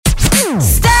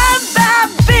Stav,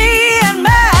 and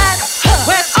Matt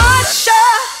with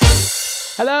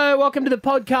Osher. Hello, welcome to the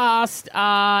podcast.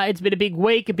 It's been a big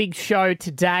week, a big show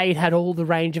today. It had all the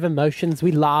range of emotions.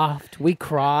 We laughed, we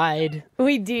cried.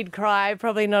 We did cry,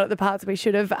 probably not at the parts we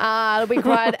should have. We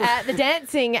cried at the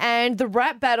dancing and the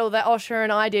rap battle that Osher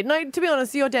and I did. No, to be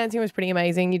honest, your dancing was pretty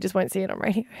amazing. You just won't see it on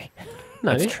radio.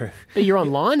 No, that's true. But you're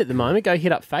online at the moment. Go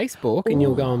hit up Facebook and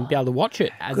you'll go and be able to watch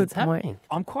it as it's happening.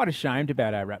 I'm quite ashamed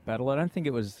about our rap battle. I don't think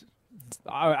it was...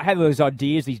 I had those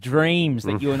ideas, these dreams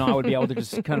that you and I would be able to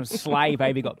just kind of slay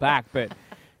Baby Got Back, but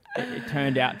it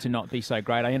turned out to not be so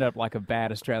great. I ended up like a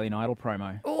bad Australian Idol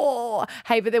promo. Oh,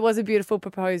 hey, but there was a beautiful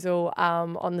proposal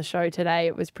on the show today.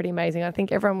 It was pretty amazing. I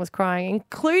think everyone was crying,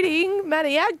 including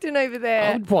Matty Acton over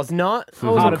there. I was not. I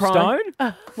Heart wasn't of crying.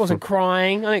 Stone? Wasn't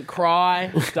crying. I didn't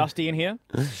cry. It's dusty in here.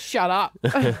 Shut up.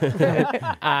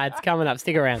 It's coming up.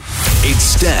 Stick around.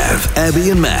 It's Stav, Abby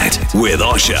and Matt with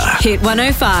Osher. Hit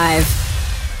 105.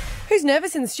 Who's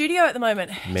nervous in the studio at the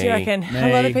moment? Me. Do you reckon?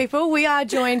 Me. A lot of people. We are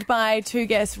joined by two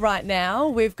guests right now.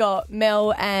 We've got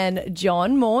Mel and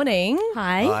John. Morning.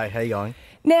 Hi. Hi, how you going?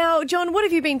 Now, John, what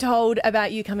have you been told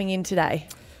about you coming in today?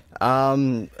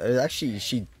 Actually,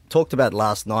 she talked about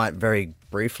last night very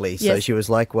briefly. So Yes. she was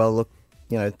like, well, look,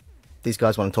 these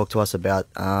guys want to talk to us about,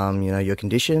 your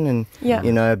condition and, Yeah.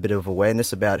 a bit of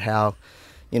awareness about how,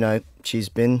 she's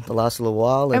been the last little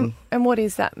while. And what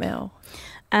is that, Mel?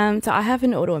 So I have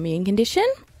an autoimmune condition.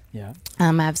 Yeah. I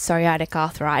have psoriatic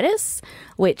arthritis,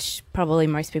 which probably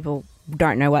most people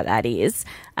don't know what that is.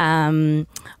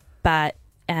 But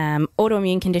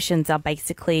autoimmune conditions are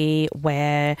basically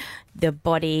where the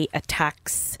body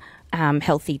attacks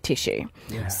healthy tissue.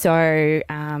 Yeah. So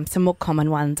some more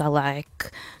common ones are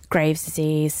like Graves'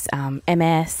 disease,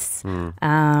 MS,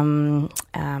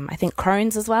 I think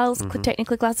Crohn's as well is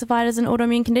technically classified as an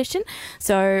autoimmune condition.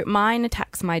 So mine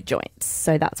attacks my joints,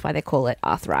 so that's why they call it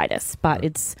arthritis. But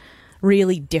it's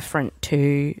really different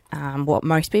to what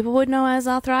most people would know as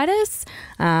arthritis.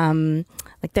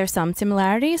 Like there's some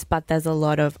similarities, but there's a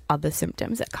lot of other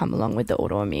symptoms that come along with the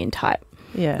autoimmune type.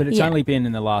 Yeah. But it's only been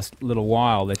in the last little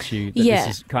while that this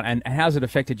is and how's it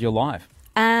affected your life?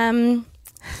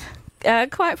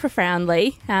 Quite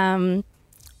profoundly. To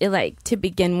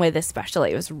begin with,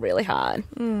 especially, it was really hard.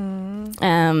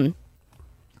 And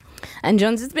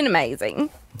John's has been amazing.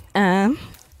 Sorry.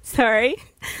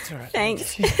 It's all right.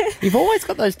 Thanks. You've always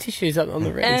got those tissues up on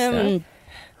the ready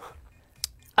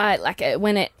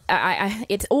stuff.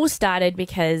 It all started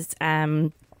because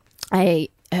I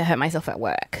hurt myself at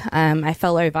work. I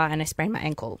fell over and I sprained my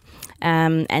ankle.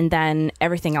 And then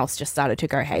everything else just started to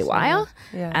go haywire.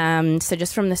 Yeah. So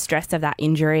just from the stress of that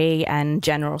injury and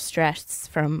general stress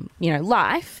from,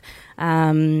 life,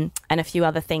 and a few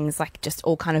other things just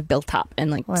all kind of built up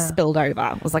and spilled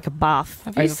over. It was like a bath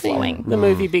Have you overflowing. seen the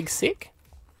movie Big Sick?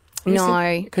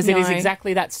 No. Because it is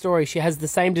exactly that story. She has the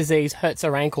same disease, hurts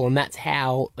her ankle, and that's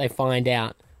how they find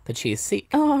out that she is sick.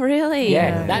 Oh, really?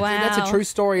 Yeah, Wow. that's a true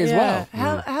story as well.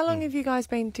 How long have you guys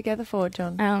been together for,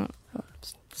 John?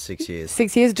 6 years.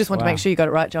 6 years. Just want to Wow. make sure you got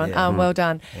it right, John. Yeah. Well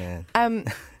done. Yeah.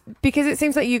 Because it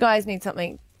seems like you guys need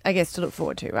something, I guess, to look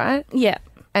forward to, right? Yeah.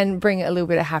 And bring a little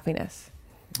bit of happiness.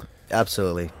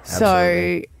 Absolutely.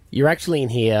 So, You're actually in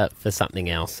here for something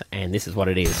else, and this is what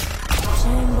it is.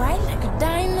 Shine bright like a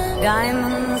diamond.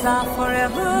 Diamonds are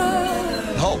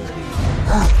forever. Hulk.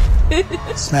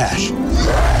 Smash.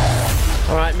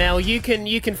 All right, Mel, you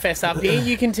can fess up here.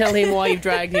 You can tell him why you've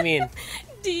dragged him in.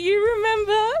 Do you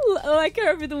remember,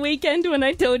 over the weekend when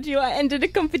I told you I entered a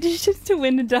competition to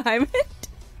win a diamond?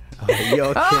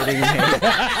 You're kidding me.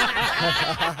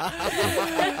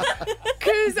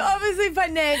 because obviously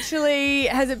financially,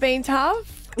 has it been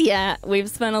tough? Yeah, we've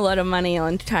spent a lot of money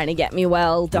on trying to get me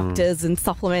well, doctors and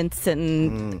supplements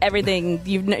and everything.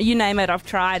 You name it, I've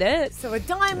tried it. So a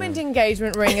diamond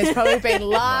engagement ring has probably been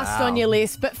last on your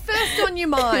list, but first on your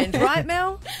mind, right,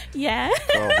 Mel? Yeah.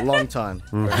 For a long time.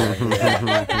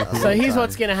 So here's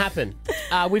what's going to happen.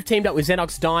 We've teamed up with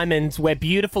Xenox Diamonds, where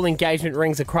beautiful engagement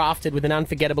rings are crafted with an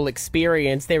unforgettable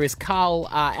experience. There is Carl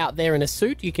out there in a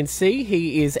suit. You can see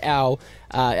he is our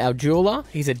jeweler.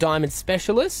 He's a diamond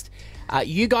specialist.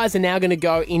 You guys are now going to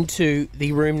go into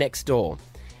the room next door.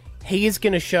 He is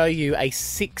going to show you a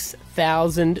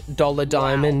 $6,000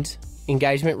 diamond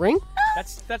engagement ring.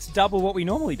 That's double what we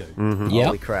normally do. Yep.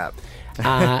 Holy crap.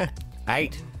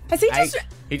 8. Has he just...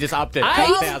 He just upped it.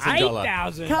 $8,000.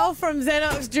 $8,000. Carl from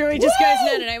Xenox Jewelry just goes,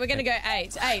 no, we're going to go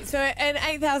 8. So an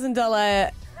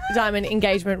 $8,000 diamond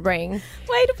engagement ring.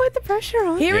 Way to put the pressure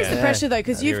on. Here is the pressure, though,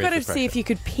 because Here you've is got to the see pressure. if you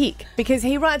could pick. Because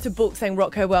he writes a book saying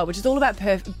Rock Her Well, which is all about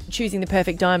choosing the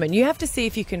perfect diamond. You have to see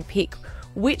if you can pick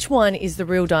which one is the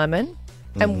real diamond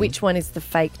and which one is the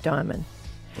fake diamond.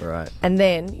 Right. And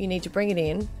then you need to bring it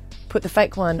in, put the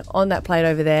fake one on that plate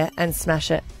over there and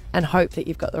smash it and hope that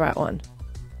you've got the right one.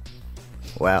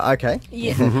 Wow, okay.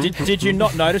 Yeah. Did you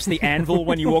not notice the anvil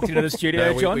when you walked into the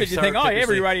studio, No, John? we Did you think, oh,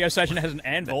 every surreptitiously- radio station has an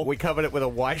anvil? We covered it with a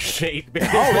white sheet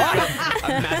because we've got a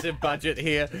massive budget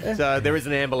here. So there is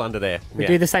an anvil under there. We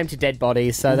do the same to dead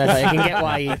bodies, so that I can get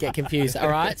why you get confused. All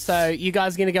right, so you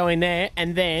guys are going to go in there,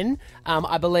 and then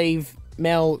I believe,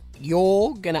 Mel,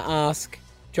 you're going to ask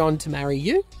John to marry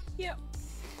you. Yep.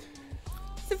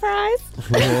 Surprise.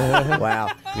 Wow.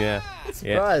 Yeah.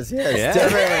 Surprise, yes. Yeah.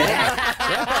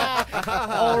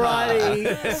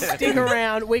 Alrighty, stick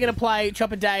around. We're going to play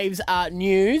Chopper Dave's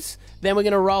news. Then we're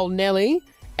going to roll Nelly,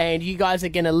 and you guys are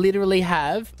going to literally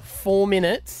have 4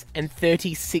 minutes and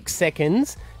 36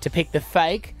 seconds to pick the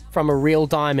fake from a real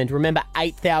diamond. Remember,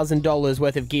 $8,000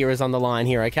 worth of gear is on the line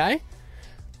here, okay?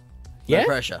 Yeah? No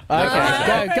pressure.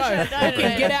 Okay, go.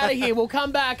 Okay, get out of here. We'll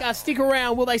come back. Stick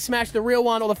around. Will they smash the real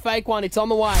one or the fake one? It's on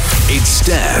the way. It's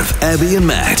Stav, Abby and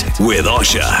Matt with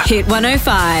Osher. Hit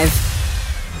 105.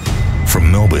 From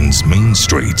Melbourne's mean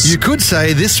streets, You could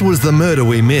say this was the murder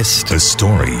we missed. a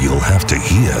story you'll have to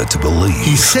hear to believe.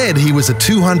 He said he was a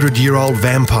 200-year-old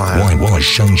vampire. Why was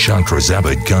Shane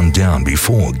Chandrazabat gunned down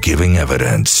before giving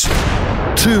evidence?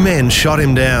 2 men shot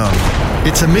him down.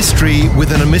 It's a mystery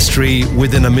within a mystery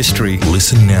within a mystery.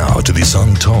 Listen now to this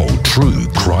untold true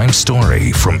crime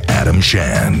story from Adam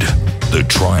Shand. The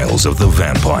Trials of the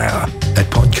Vampire at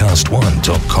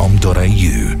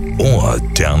podcast1.com.au or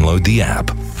download the app.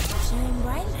 Shine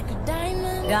bright like a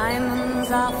diamond.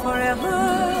 Diamonds are forever.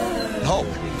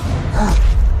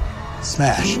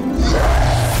 Smash.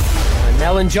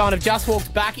 Mel and John have just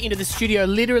walked back into the studio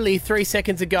literally 3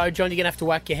 seconds ago. John, you're going to have to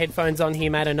whack your headphones on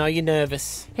here, mate. I know you're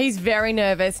nervous. He's very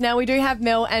nervous. Now, we do have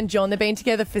Mel and John. They've been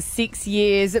together for 6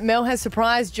 years. Mel has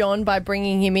surprised John by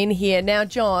bringing him in here. Now,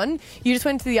 John, you just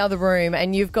went to the other room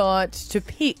and you've got to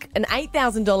pick an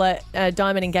 $8,000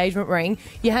 diamond engagement ring.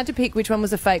 You had to pick which one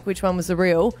was a fake, which one was the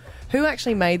real. Who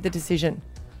actually made the decision?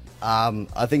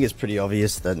 I think it's pretty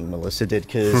obvious that Melissa did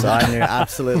because I knew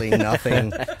absolutely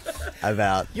nothing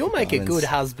about. You'll make a diamonds. good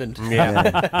husband.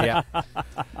 Yeah.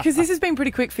 Because this has been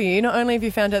pretty quick for you. Not only have you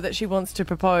found out that she wants to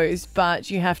propose, but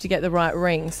you have to get the right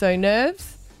ring. So,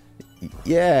 nerves?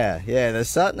 Yeah, they're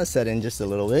starting to set in just a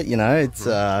little bit. You know, it's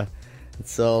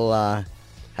all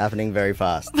happening very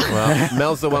fast. Well,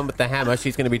 Mel's the one with the hammer.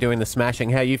 She's going to be doing the smashing.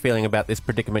 How are you feeling about this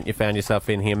predicament you found yourself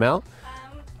in here, Mel?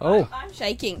 I'm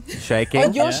shaking. Shaking? Oh,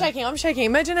 you're shaking. I'm shaking.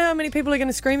 Imagine how many people are going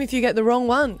to scream if you get the wrong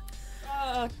one.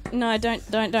 No,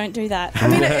 don't do that. I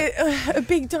mean, a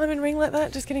big diamond ring like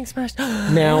that just getting smashed.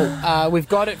 Now, we've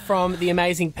got it from the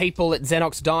amazing people at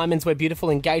Xenox Diamonds, where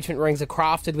beautiful engagement rings are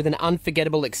crafted with an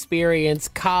unforgettable experience.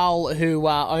 Carl, who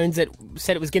owns it,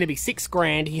 said it was going to be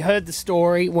 $6,000. He heard the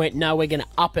story, went, no, we're going to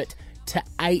up it to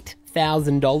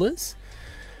 $8,000.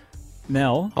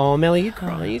 Mel? Oh, Mel, are you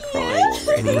crying? You're crying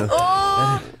already.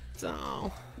 Oh,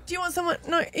 Oh. do you want someone?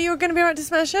 No, you're going to be all right to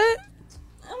smash it?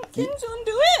 Can John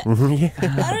do it?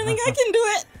 I don't think I can do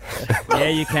it. Yeah,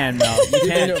 you can, Mel. You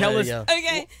can. Tell us.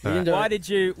 Okay. Why did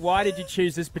you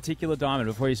choose this particular diamond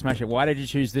before you smash it? Why did you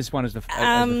choose this one as the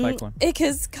fake one?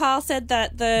 Because Carl said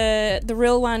that the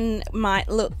real one might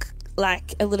look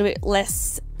like a little bit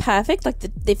less perfect. Like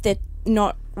if they're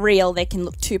not real, they can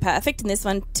look too perfect, and this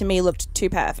one to me looked too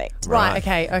perfect. Right.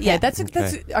 Okay. Yeah. That's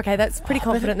pretty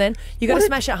confident then. You got to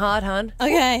smash it hard, hun.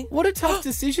 Okay. What a tough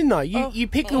decision, though. You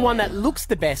pick the one that looks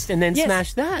the best and then Yes.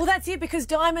 smash that. Well, that's it, because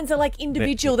diamonds are like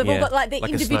individual. They've all got like their like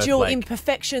a individual snowflake.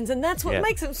 imperfections, and that's what Yeah.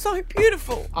 makes them so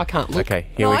beautiful. I can't look. Okay,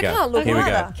 here No, we I go. can't look Here we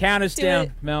either. go. Count us Do down,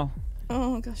 it. Mel.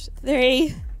 Oh gosh.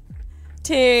 3,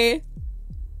 2,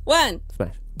 1.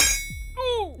 Smash.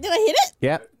 Did I hit it?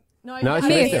 Yep. No, No, you she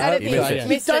missed missed it. it. You missed it.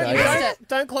 Missed it. You missed it.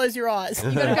 Don't close your eyes.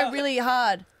 You got to go really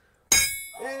hard.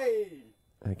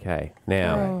 Okay,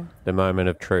 now the moment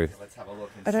of truth.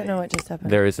 I don't know what just happened.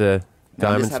 There is a I'm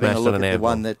diamond just having smashed a look on an at the anvil.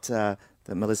 one that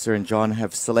Melissa and John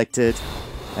have selected,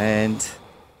 and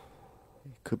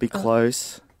it could be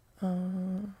close.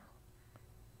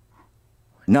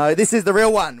 No, this is the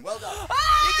real one. Well done.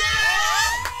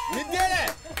 You did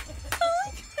it!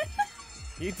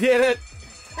 You did it!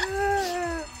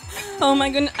 Oh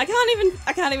my goodness. I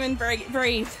can't even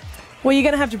breathe. Well, you're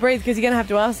going to have to breathe because you're going to have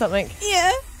to ask something.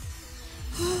 Yeah.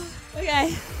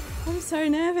 Okay. I'm so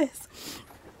nervous.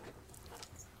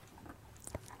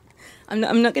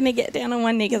 I'm not going to get down on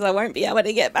one knee because I won't be able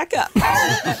to get back up.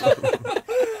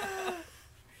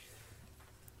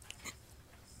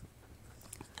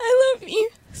 I love you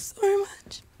so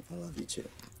much. I love you too.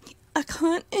 I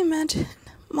can't imagine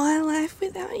my life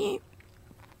without you.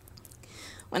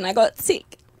 when I got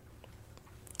sick.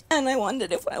 And I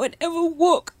wondered if I would ever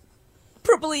walk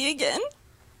properly again.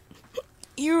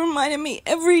 You reminded me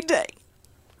every day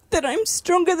that I'm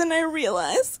stronger than I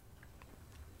realize,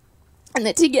 and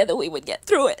that together we would get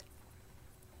through it.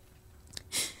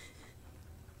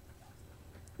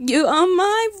 You are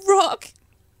my rock,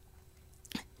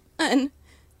 and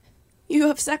you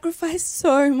have sacrificed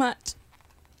so much.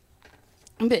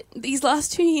 But these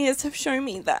last 2 years have shown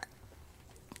me that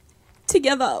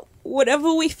together,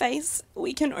 whatever we face,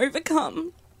 we can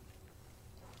overcome.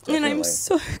 Definitely. And I'm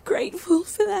so grateful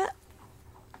for that.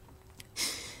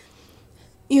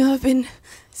 You have been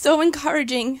so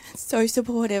encouraging, so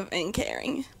supportive and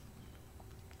caring.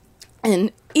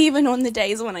 And even on the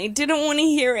days when I didn't want to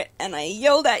hear it and I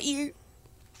yelled at you,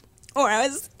 or I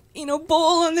was in a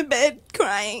ball on the bed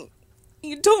crying,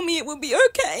 you told me it would be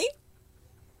okay.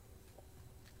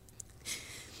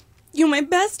 You're my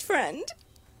best friend.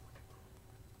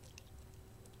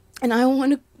 And I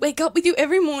want to wake up with you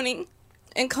every morning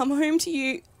and come home to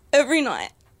you every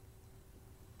night.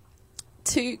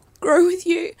 To grow with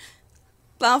you,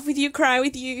 laugh with you, cry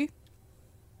with you,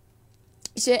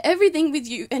 share everything with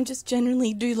you, and just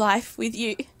generally do life with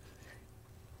you.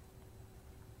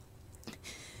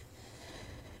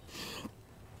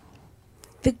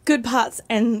 The good parts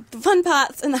and the fun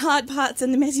parts and the hard parts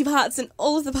and the messy parts and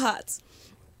all of the parts.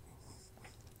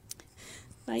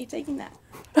 Why are you taking that?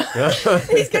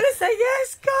 He's going to say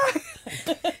yes,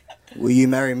 go. Will you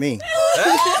marry me?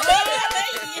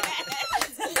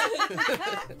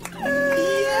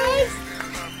 Yes.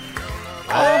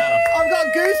 I've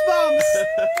got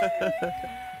goosebumps.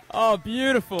 Oh,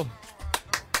 beautiful.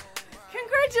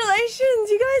 Congratulations,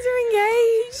 you guys are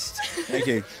engaged. Thank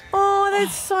you. Oh,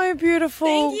 that's so beautiful.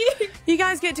 Thank you. You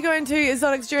guys get to go into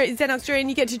Xenox Jewelry and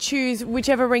you get to choose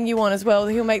whichever ring you want as well.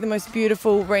 He'll make the most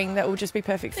beautiful ring that will just be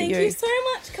perfect for Thank you. you so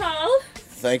much, Carl.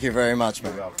 Thank you very much,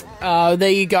 man.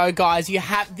 There you go, guys. You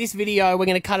have this video. We're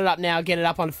going to cut it up now, get it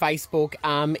up on Facebook.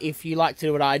 If you like to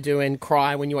do what I do and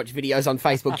cry when you watch videos on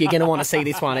Facebook, you're going to want to see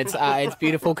this one. It's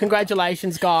beautiful.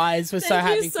 Congratulations, guys. We're so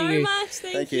happy Thank you for you. so much.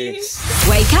 Thank you.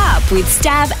 Wake up with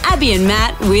Stav, Abby and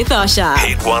Matt with Osher.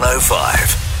 Hit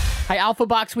 105. Hey, Alpha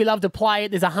Bucks, we love to play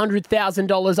it. There's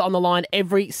 $100,000 on the line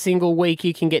every single week.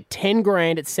 You can get 10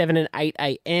 grand at 7 and 8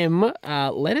 a.m.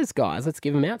 Letters, guys. Let's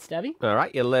give them out, Stabby. All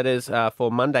right, your letters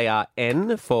for Monday are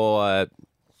N for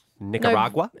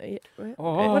Nicaragua.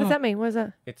 What does that mean? What is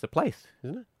that? It's a place,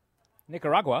 isn't it?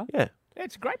 Nicaragua? Yeah.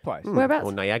 It's a great place. Whereabouts?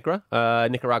 Or Niagara.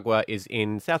 Nicaragua is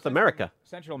in South America.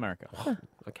 Central America.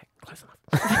 Okay, close enough.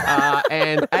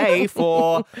 And A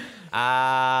for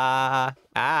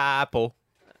apple.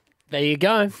 There you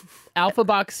go. Alpha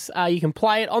Bucks, you can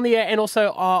play it on the air and also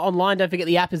online. Don't forget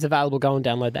the app is available. Go and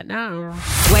download that now.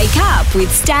 Wake up with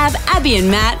Stav, Abby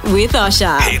and Matt with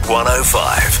Osher. Hit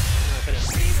 105.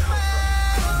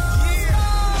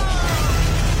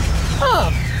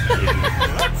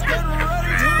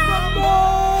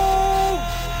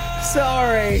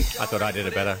 Sorry. I thought I did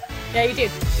it better. Yeah, you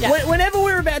did. Whenever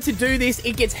we're about to do this,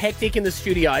 it gets hectic in the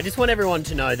studio. I just want everyone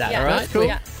to know that, Yeah, all right? that's cool.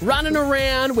 Yeah. Running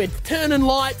around, we're turning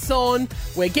lights on,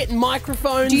 we're getting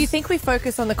microphones. Do you think we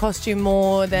focus on the costume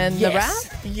more than the rap?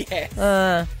 Yes.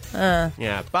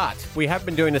 Yeah, but we have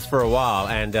been doing this for a while,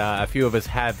 and a few of us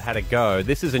have had a go.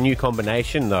 This is a new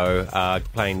combination, though,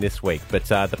 playing this week. But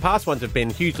the past ones have been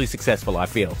hugely successful, I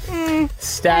feel.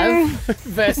 Stav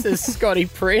versus Scotty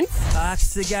Prince.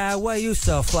 Asked the guy where you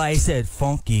so fly. He said,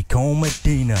 Funky Con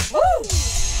Medina.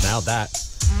 Now that.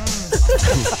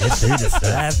 Let's do this,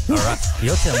 Stav. All right.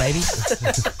 Your turn, baby.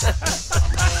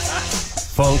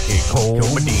 Funky Con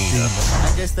Medina.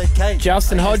 I guess they came.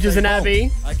 Justin I guess Hodges they and won't.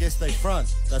 Abby. I guess they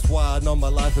front. That's why I know my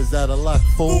life is out of luck,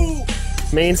 fool.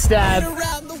 Me and Stav.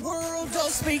 Around the world,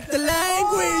 don't speak the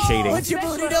language. Cheating. What your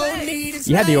booty don't need is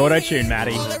You had the auto-tune,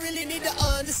 Maddie. all I really need to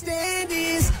understand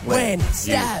is when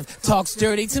Stav talks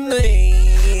dirty to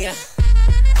me.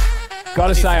 Got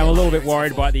to say, I'm a little bit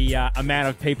worried by the amount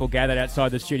of people gathered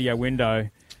outside the studio window.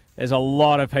 There's a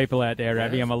lot of people out there,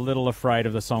 Abby. I'm a little afraid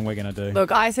of the song we're going to do.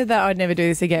 Look, I said that I'd never do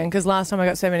this again because last time I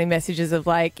got so many messages of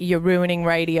like, you're ruining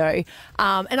radio.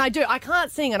 And I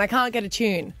can't sing and I can't get a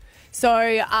tune.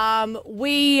 So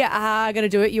we are going to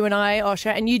do it, you and I,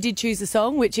 Osher, and you did choose the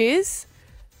song, which is?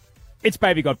 It's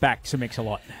Baby Got Back to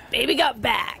Mix-a-Lot. Baby Got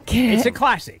Back. It's a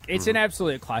classic. It's an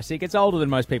absolute classic. It's older than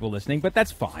most people listening, but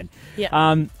that's fine. Yeah.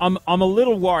 I'm a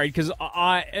little worried because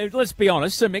let's be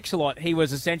honest, Sir Mix-a-Lot, he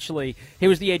was the Ed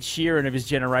Sheeran of his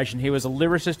generation. He was a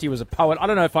lyricist. He was a poet. I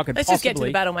don't know if I could Let's possibly... just get to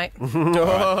the battle, mate.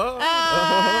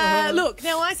 Look,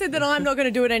 now I said that I'm not going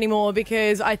to do it anymore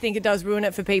because I think it does ruin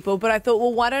it for people, but I thought,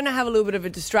 well, why don't I have a little bit of a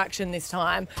distraction this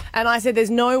time? And I said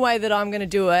there's no way that I'm going to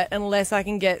do it unless I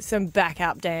can get some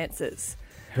backup dancers.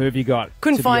 Who have you got?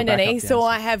 Couldn't find any, so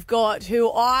I have got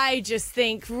who I just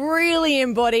think really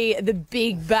embody the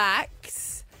big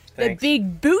backs, the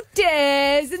big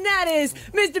booties, and that is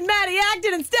Mr. Matty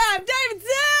Acton and Stav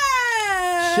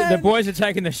Davidson! The boys are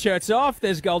taking the shirts off.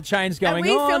 There's gold chains going on.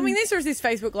 Are we filming this or is this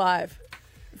Facebook Live?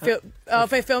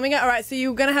 If we're filming it? All right, so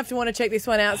you're going to have to want to check this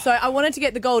one out. So I wanted to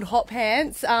get the gold hot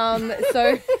pants. So there's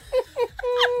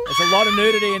a lot of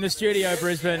nudity in the studio,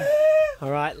 Brisbane. All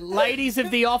right, ladies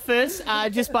of the office,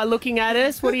 just by looking at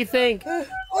us, what do you think? Yeah!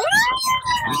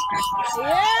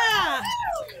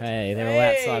 Hey, they're all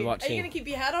outside watching. Are you going to keep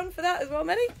your hat on for that as well,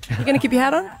 Matty? You going to keep your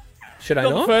hat on? Should I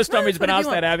Not not? the first time he's been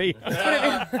asked that, Abby. No,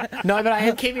 but I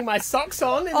am keeping my socks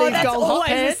on in these that's gold hot always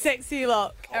pants. a sexy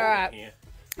look. All right. Yeah.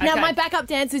 Now, Okay. my backup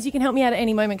dancers, you can help me out at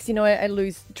any moment because you know I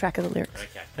lose track of the lyrics.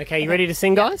 Okay, you ready to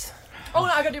sing, guys? Oh,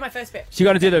 no, I got to do my first bit. So you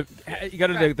got to do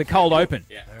the cold open.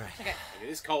 Yeah. All right. Okay. It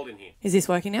is cold in here. Is this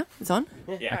working now? It's on?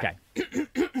 Yeah.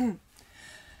 Okay.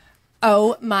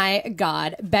 Oh my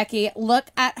God, Becky,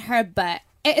 look at her butt.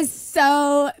 It is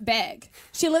so big.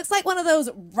 She looks like one of those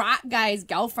rap guys'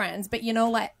 girlfriends, but you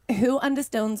know, like, who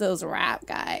understands those rap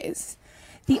guys?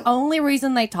 The only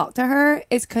reason they talk to her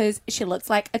is because she looks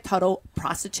like a total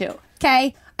prostitute,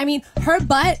 okay? I mean, her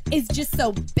butt is just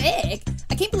so big.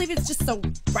 I can't believe it's just so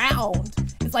round.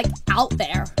 It's like out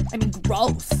there. I mean,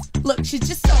 gross. Look, she's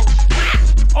just so...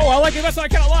 Oh, I like it. That's not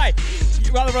kind of lie.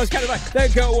 You other brothers kind of like.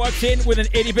 The girl walks in with an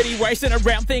itty bitty waist and a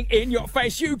round thing in your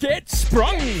face. You get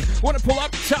sprung. Want to pull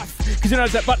up tough because you know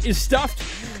that butt is stuffed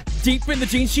deep in the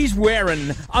jeans she's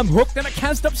wearing. I'm hooked and I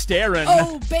can't stop staring.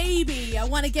 Oh, baby, I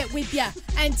want to get with ya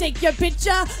and take your picture.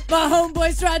 My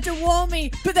homeboys tried to warn me,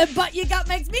 but the butt you got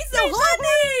makes me so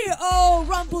horny. Oh,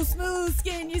 rumple smooth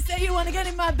skin, you say you want to get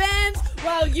in my bands?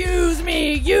 Well, use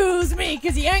me,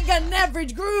 because you ain't got an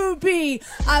average groupie.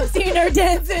 I've seen her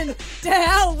dancing to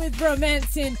hell with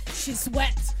romancing. She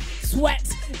sweats.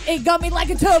 It got me like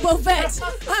a turbo vet.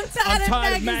 I'm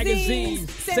tired of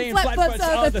magazines. Saying flat butts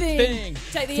are the thing.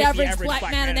 Take the average black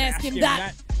man and ask him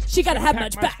that. She gotta have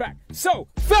much back. So,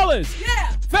 fellas.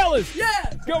 Yeah. Fellas. Yeah.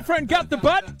 Girlfriend got the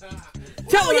butt.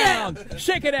 Tell her around.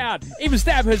 Shake it out. Even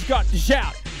Stav has got to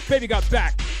shout. Baby got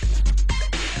back.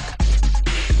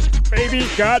 Baby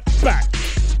got back.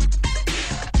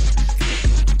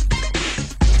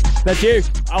 That's you.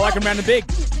 I like him round and big.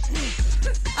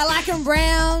 I like them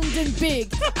round and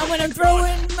big. And when I'm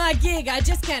throwing my gig, I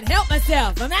just can't help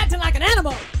myself. I'm acting like an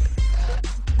animal.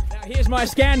 Now here's my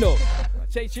scandal. I'll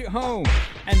take you home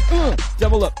and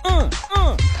double up.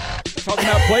 Talking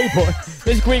about Playboy.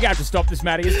 We have to stop this,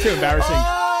 Matty. It's too embarrassing.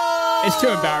 It's too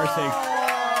embarrassing.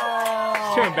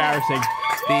 It's too embarrassing.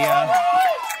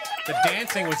 The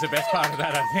dancing was the best part of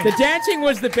that, I think. The dancing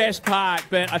was the best part,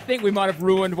 but I think we might have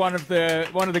ruined one of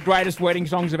the greatest wedding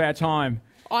songs of our time.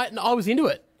 I was into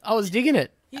it. I was digging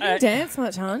it. You didn't dance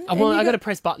much, hon. Well, I got to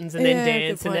press buttons and then Yeah,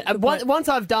 dance. good And point, then, good once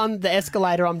I've done the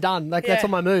escalator, I'm done. Like, that's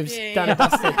all my moves. Done and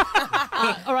dusted.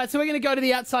 All right, so we're going to go to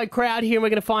the outside crowd here and we're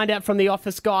going to find out from the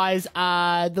office guys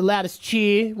the loudest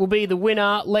cheer will be the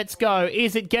winner. Let's go.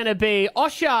 Is it going to be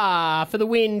Osher for the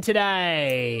win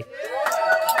today?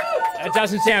 That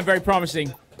doesn't sound very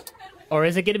promising. Or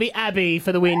is it going to be Abby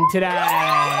for the win today?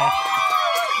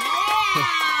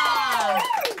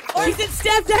 Or is it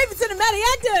Stav Davidson and Matty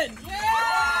Acton?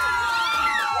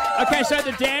 Okay, so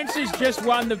the dancers just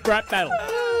won the rap battle.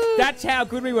 That's how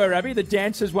good we were, Abby. The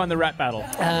dancers won the rap battle.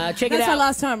 Check it out. That's our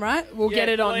last time, right? We'll get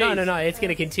it on. please. No. It's going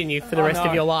to continue for the rest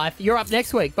of your life. You're up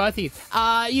next week, both of you.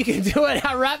 You can do it.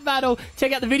 Our rap battle.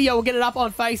 Check out the video. We'll get it up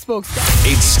on Facebook.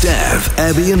 It's Stav,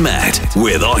 Abby and Matt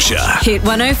with Osher. Hit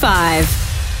 105.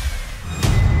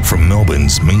 From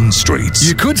Melbourne's mean streets.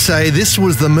 You could say this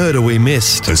was the murder we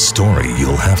missed. A story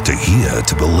you'll have to hear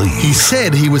to believe. He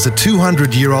said he was a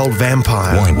 200-year-old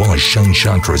vampire. Why was Shane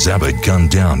Shantrazabit gunned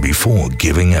down before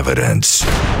giving evidence?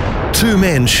 2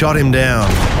 men shot him down.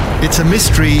 It's a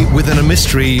mystery within a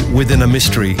mystery within a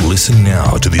mystery. Listen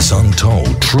now to this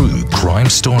untold true crime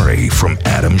story from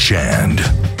Adam Shand.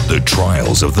 The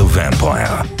Trials of the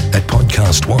Vampire at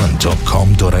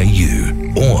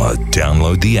podcast1.com.au or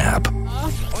download the app.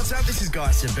 What's up? This is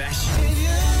Guy Sebastian.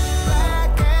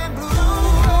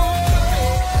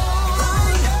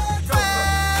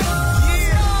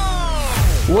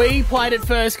 We played it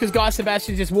first because Guy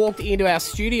Sebastian just walked into our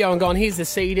studio and gone, here's the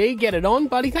CD, get it on,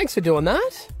 buddy. Thanks for doing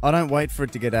that. I don't wait for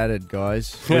it to get added,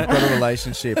 guys. We've got a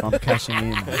relationship. I'm cashing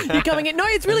in. You're coming in. No,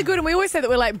 it's really good. And we always say that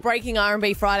we're like breaking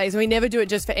R&B Fridays and we never do it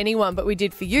just for anyone, but we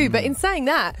did for you. But in saying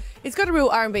that, it's got a real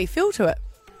R&B feel to it.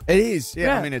 It is,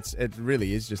 yeah. I mean, it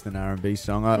really is just an R&B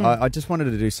song. I just wanted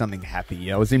to do something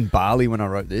happy. I was in Bali when I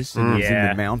wrote this, and I was in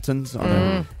the mountains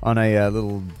on a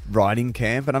little riding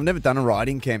camp, and I've never done a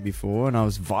riding camp before, and I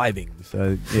was vibing.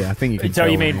 So yeah, I think you can. So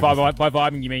you mean by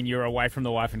vibing, you mean you're away from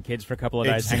the wife and kids for a couple of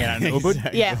days, hanging out in Ubud?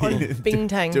 Exactly. Yeah, on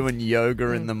bintang. Doing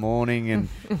yoga in the morning and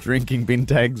drinking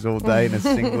bintags all day in a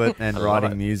singlet and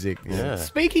writing music. Yeah.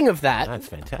 Speaking of that, That's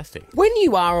fantastic. when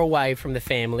you are away from the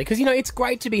family, because, it's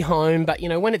great to be home, but,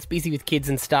 when it's busy with kids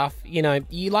and stuff,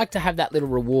 you like to have that little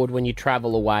reward when you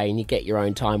travel away and you get your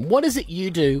own time. What is it you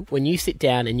do when you sit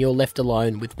down and you're left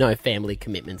alone with no family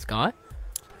commitments, Guy?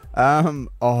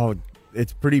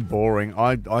 It's pretty boring.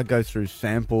 I go through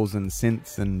samples and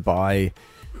synths and I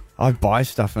buy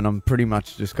stuff, and I'm pretty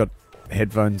much just got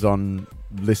headphones on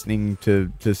listening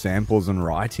to samples and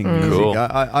writing music. Cool.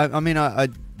 I mean, I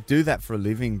do that for a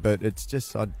living, but it's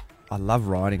just, I love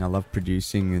writing, I love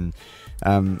producing,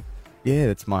 and yeah,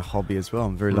 it's my hobby as well.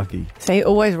 I'm very lucky. So you're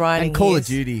always writing. And Call years. of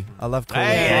Duty. I love Call of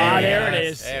Duty. There it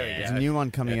is. There we go. There's a new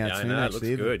one coming out soon, it looks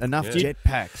actually. good. Enough Yeah.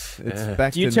 jetpacks. It's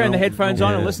back Do you to turn the normal- headphones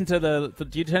on and Yeah. listen to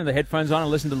do you turn the headphones on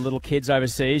and listen to the little kids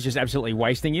overseas just absolutely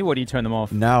wasting you, or do you turn them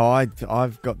off? No,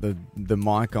 I've got the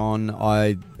mic on.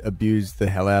 I abuse the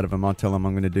hell out of them. I tell them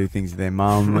I'm going to do things to their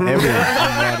mum. Everything.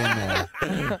 I'm right in there.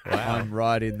 Wow. I'm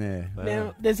right in there.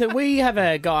 Now, we have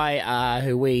a guy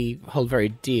who we hold very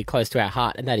dear, close to our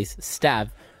heart, and that is Stav,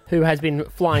 who has been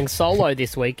flying solo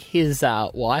this week. His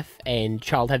wife and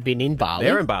child have been in Bali.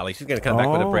 They're in Bali. She's going to come back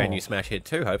with a brand new smash hit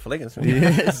too, hopefully. Yes,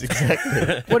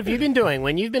 exactly. What have you been doing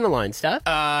when you've been alone, Stav?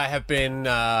 I've been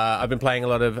playing a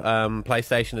lot of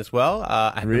PlayStation as well.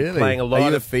 I've Really? been playing a lot Are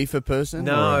you of a FIFA person?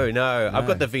 No, or- no. I've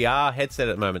got the VR headset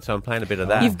at the moment, so I'm playing a bit of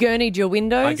that. You've gurneyed your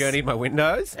windows. I gurneyed my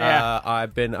windows. Yeah.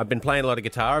 I've been playing a lot of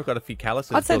guitar. I've got a few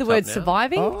calluses. I'd say the built word up now.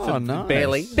 surviving. Oh, nice.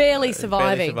 Barely. Barely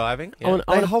surviving. Barely surviving. Yeah.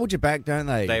 They hold you back, don't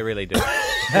they? They really do.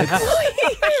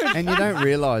 And you don't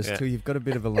realise till you've got a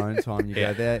bit of alone time. You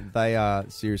go, they are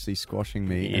seriously squashing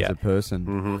me as a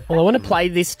person. Well, I want to play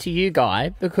this to you, Guy,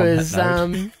 because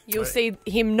You'll see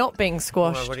him not being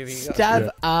squashed. What have you got?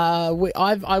 Stav,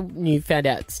 I found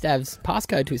out Stav's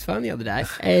passcode to his phone the other day,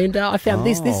 and I found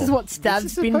this. This is what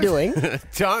Stav's been doing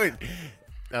Don't.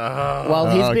 while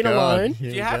he's been God. alone. Do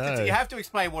you have to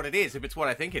explain what it is if it's what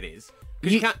I think it is?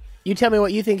 'Cause you can't. You tell me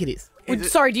what you think it is.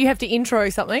 Sorry, do you have to intro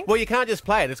something? Well, you can't just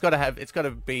play it. It's got to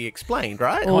be explained,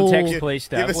 right? Context, please,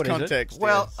 Stav. Give us What is it? context.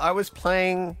 Well, I was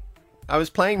playing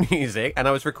music and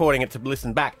I was recording it to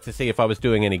listen back to see if I was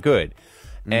doing any good.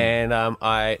 And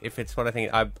if it's what I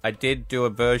think, I did do a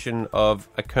version of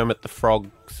a Kermit the Frog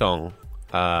song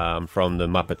from the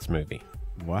Muppets movie.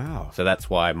 Wow. So that's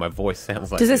why my voice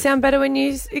sounds like. Does it this. sound better when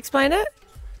you explain it?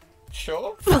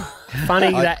 Sure?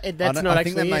 Funny I that's not I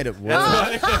think actually that made it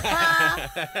worse.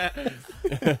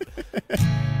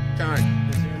 Darn.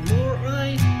 Is there more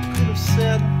I could have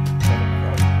said?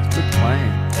 Good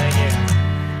playing. Thank you.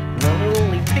 Not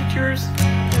only pictures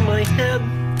in my head.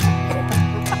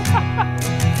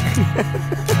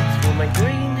 So my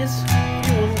green is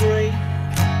doing great.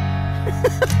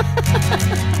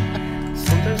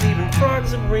 Sometimes even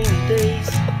frogs have rainy days.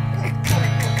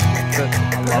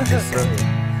 I love this song.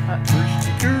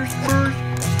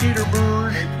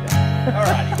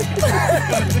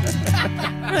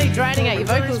 Really draining out your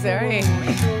vocals there, aren't you?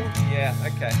 Yeah,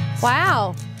 okay.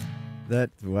 Wow.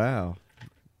 Wow.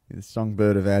 The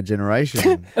songbird of our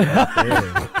generation.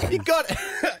 Yeah. You got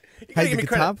Hey, the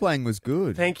guitar playing was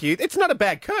good. Thank you. It's not a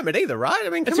bad Kermit either, right? I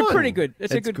mean, It's come a on. pretty good.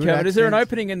 It's a good Kermit. Is there an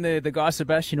opening in the Guy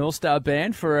Sebastian All Star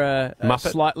Band for a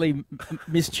Muppet? slightly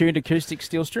mistuned acoustic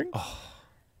steel string?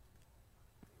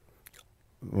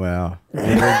 Wow.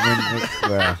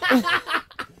 Wow.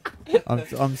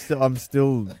 I'm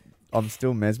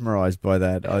still mesmerised by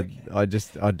that.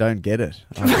 I don't get it.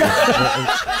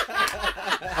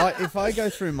 If I go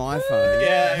through my phone,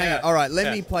 hang on. All right,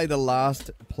 let me play the last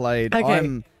played.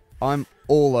 Okay. I'm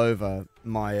all over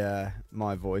my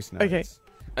my voice notes. Okay.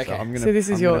 Okay. I'm gonna, So this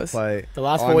is I'm gonna yours. Play, The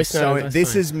last I'm voice note.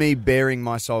 This is me bearing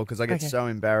my soul because I get Okay. so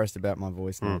embarrassed about my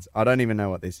voice notes. I don't even know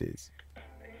what this is.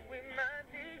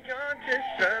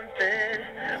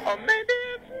 Or maybe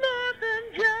it's more than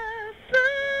just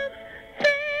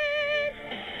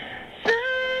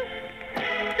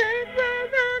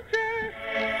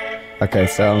Okay,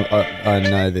 so I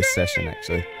know this session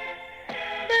actually.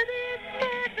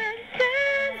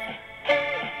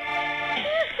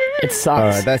 It sucks. All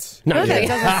right, that's No, Okay, yeah. it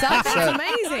doesn't suck. That's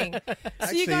amazing.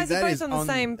 So you guys are that both is on the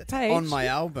same page. on my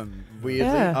album. Weirdly,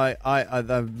 Yeah.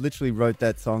 I literally wrote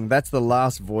that song. That's the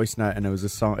last voice note, and it was a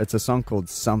song. It's a song called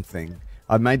Something.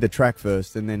 I made the track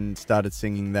first and then started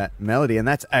singing that melody, and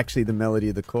that's actually the melody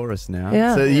of the chorus now.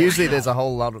 Yeah. So usually there's a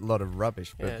whole lot of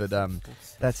rubbish, but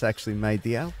that's actually made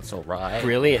the album. It's all right.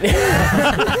 Brilliant. Well,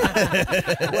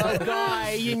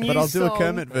 Guy, your new But I'll do a song,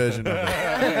 Kermit version of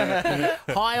it.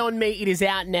 High on Me, it is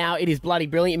out now. It is bloody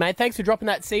brilliant, mate. Thanks for dropping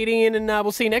that CD in, and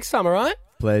we'll see you next time, all right?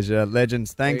 Pleasure.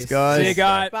 Legends. Thanks, guys. See you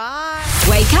guys. Bye.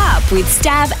 Wake up with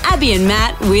Stav, Abby and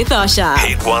Matt with Osher.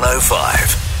 Hit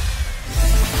 105.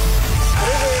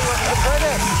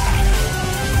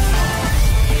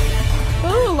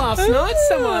 Oh, last night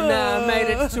someone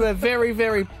made it to a very,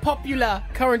 very popular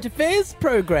current affairs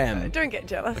program. Don't get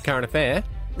jealous. Current affair.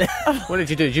 What did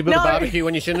you do? Did you build No. a barbecue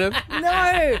when you shouldn't have?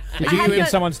 No. Did you do it in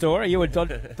someone's door? Are you a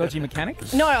dodgy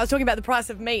mechanic? No, I was talking about the price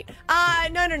of meat.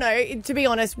 No. To be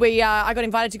honest, I got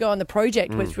invited to go on the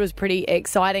project, which was pretty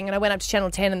exciting. And I went up to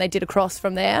Channel 10 and they did a cross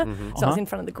from there. So I was in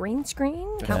front of the green screen.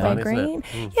 Can't wear green.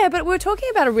 Yeah, but we're talking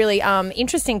about a really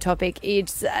interesting topic.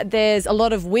 It's there's a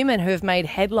lot of women who have made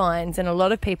headlines, and a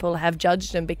lot of people have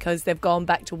judged them because they've gone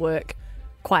back to work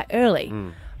quite early,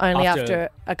 only after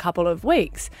a couple of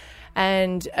weeks.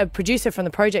 And a producer from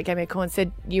the project gave me a call and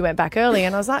said, "You went back early."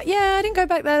 And I was like, "Yeah, I didn't go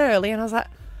back that early." And I was like,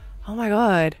 "Oh my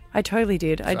God, I totally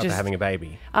did." After having a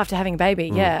baby. After having a baby,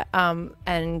 yeah.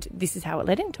 And this is how it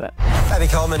led into it. Abby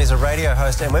Coleman is a radio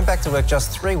host and went back to work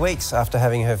just 3 weeks after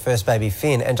having her first baby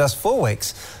Finn, and just 4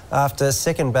 weeks after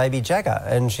second baby Jagger.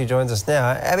 And she joins us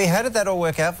now. Abby, how did that all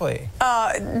work out for you?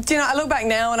 Do you know, I look back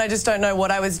now and I just don't know what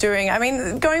I was doing. I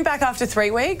mean, going back after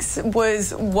 3 weeks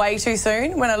was way too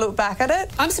soon when I look back at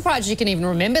it. I'm surprised you can even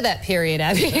remember that period,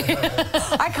 Abby.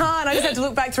 I can't. I just had to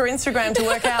look back through Instagram to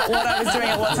work out what I was doing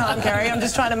at what time, Kerry. I'm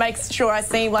just trying to make sure I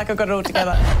seem like I've got it all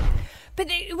together. But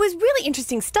it was really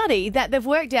interesting study that they've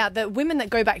worked out that women that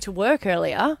go back to work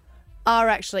earlier are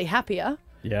actually happier,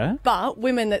 Yeah. but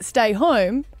women that stay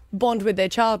home bond with their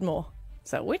child more.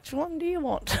 So which one do you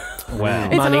want? Wow.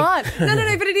 It's hard.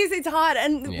 No, but it is. It's hard.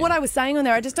 And what I was saying on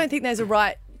there, I just don't think there's a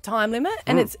right time limit,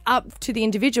 and it's up to the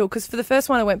individual. Because for the first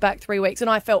one, I went back 3 weeks, and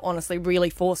I felt honestly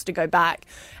really forced to go back,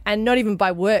 and not even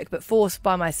by work, but forced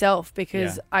by myself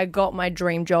because I got my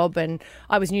dream job, and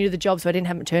I was new to the job, so I didn't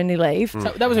have maternity leave. So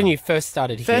that was when you first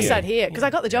started here. First started here because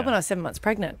I got the job when I was 7 months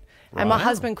pregnant. And my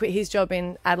husband quit his job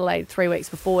in Adelaide 3 weeks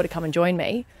before to come and join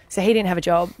me. So he didn't have a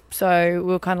job. So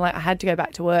we were kind of like, I had to go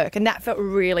back to work. And that felt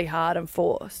really hard and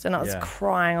forced. And I was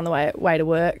crying on the way to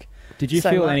work. Did you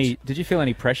so feel much. Did you feel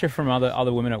any pressure from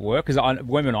other women at work? Because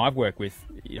women I've worked with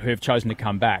who have chosen to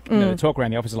come back, you know, the talk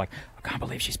around the office is like, I can't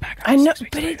believe she's back. I know,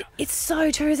 but it's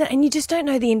so true, isn't it? And you just don't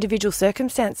know the individual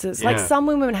circumstances. Like some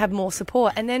women have more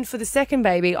support. And then for the second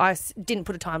baby, I didn't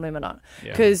put a time limit on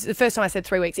because the first time I said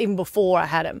 3 weeks, even before I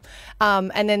had him.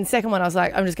 And then the second one, I was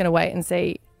like, I'm just going to wait and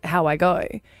see how I go.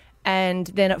 And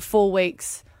then at 4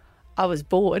 weeks, I was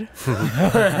bored.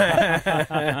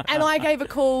 And I gave a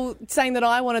call saying that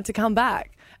I wanted to come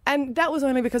back. And that was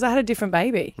only because I had a different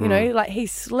baby. You know, like he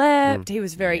slept, he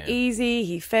was very easy,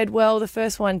 he fed well. The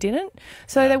first one didn't.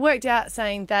 So they worked out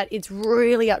saying that it's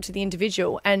really up to the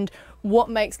individual, and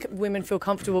what makes women feel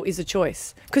comfortable is a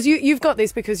choice. Because you've got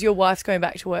this because your wife's going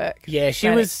back to work. Yeah, she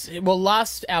was. Well,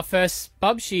 our first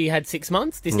bub, she had 6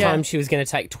 months. This time she was going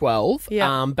to take 12.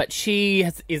 Yeah. But she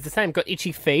is the same, got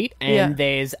itchy feet, and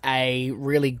there's a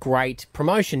really great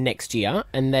promotion next year.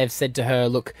 And they've said to her,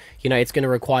 look, you know, it's going to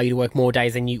require you to work more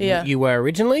days than you were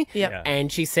originally. Yeah.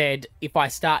 And she said, if I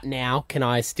start now, can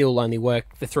I still only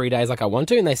work the 3 days like I want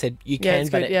to? And they said, you can,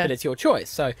 but it's your choice.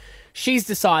 So she's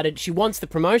decided she wants the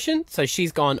promotion, so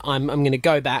she's gone, I'm going to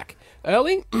go back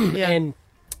early.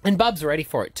 And Bub's ready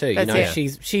for it too. That's you know,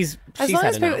 it. she's As long had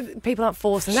as enough. people aren't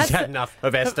forced. And She's that's had enough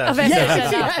of Esther. Of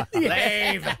Esther.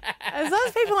 Leave. As long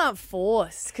as people aren't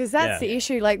forced, because that's the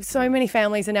issue. Like, so many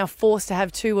families are now forced to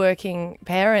have two working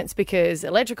parents because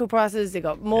electrical prices, they've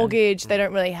got mortgage, they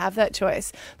don't really have that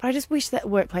choice. But I just wish that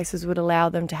workplaces would allow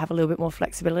them to have a little bit more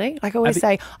flexibility. Like I always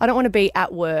say, I don't want to be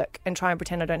at work and try and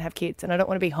pretend I don't have kids, and I don't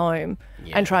want to be home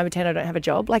and try and pretend I don't have a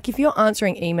job. Like, if you're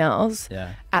answering emails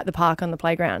at the park on the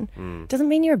playground, doesn't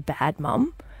mean you're a bad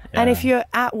mum. And if you're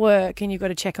at work and you've got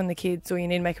to check on the kids or you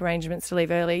need to make arrangements to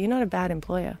leave early, you're not a bad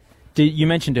employer. You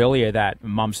mentioned earlier that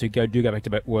mums who do go back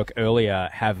to work earlier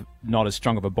have not as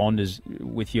strong of a bond as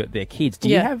with their kids.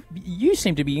 You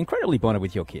seem to be incredibly bonded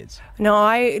with your kids. No,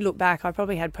 I look back, I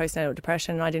probably had postnatal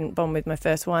depression. I didn't bond with my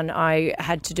first one. I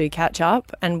had to do catch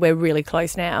up, and we're really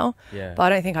close now. Yeah. But I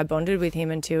don't think I bonded with him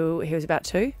until he was about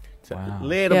 2. It's a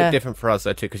little bit different for us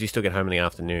though too, because you still get home in the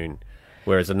afternoon.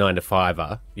 Whereas a 9 to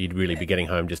 5er, you'd really be getting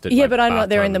home just at Yeah, like, but I'm not bath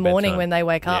there time in the and bedtime. morning when they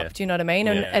wake up. Yeah. Do you know what I mean?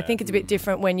 And I think it's a bit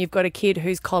different when you've got a kid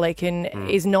who's colic and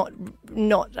is not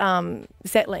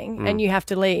settling, and you have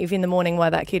to leave in the morning while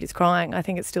that kid is crying. I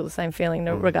think it's still the same feeling,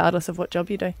 regardless of what job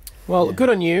you do. Well, good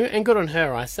on you and good on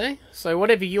her, I say. So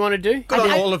whatever you want to do. Good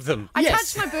on all of them. I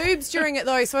touched my boobs during it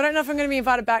though, so I don't know if I'm going to be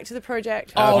invited back to the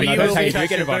project. Oh, you will be. Touch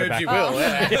your boobs, you will.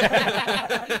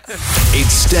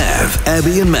 It's Stav,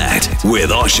 Abby and Matt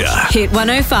with Osher. Hit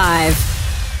 105.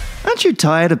 Aren't you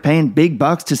tired of paying big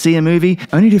bucks to see a movie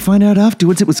only to find out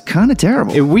afterwards it was kind of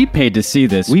terrible? If we paid to see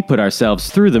this, we put ourselves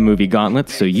through the movie gauntlet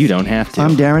so you don't have to.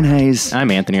 I'm Darren Hayes.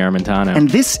 I'm Anthony Armentano. And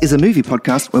this is a movie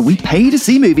podcast where we pay to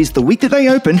see movies the week that they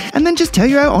open and then just tell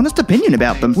you our honest opinion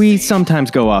about them. We sometimes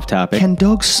go off topic. Can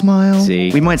dogs smile? See.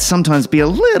 We might sometimes be a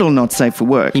little not safe for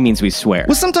work. He means we swear.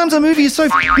 Well, sometimes a movie is so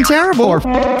f***ing terrible Or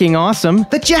f***ing awesome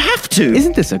that you have to.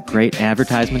 Isn't this a great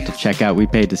advertisement to check out We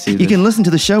Paid to See This? You can listen to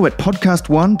the show at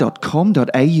podcast1.com.au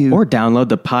or download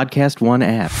the Podcast One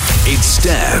app. It's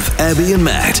Stav, Abby and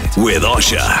Matt with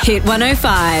Osher. Hit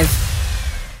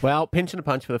 105. Well, pinch and a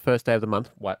punch for the first day of the month,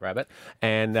 White Rabbit,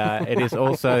 and it is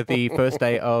also the first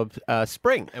day of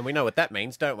spring, and we know what that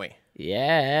means, don't we?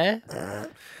 Yeah.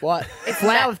 What?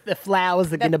 The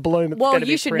flowers are going to bloom. It's Well, gonna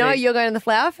be you should pretty. know you're going to the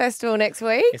Flower Festival next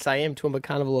week. Yes, I am. Toowoomba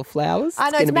Carnival of Flowers. I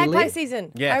know, gonna it's be magpie lit.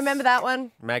 season. Yes. I remember that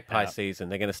one. Magpie season.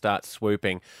 They're going to start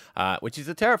swooping, which is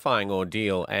a terrifying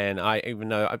ordeal. And I don't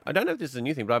know if this is a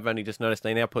new thing, but I've only just noticed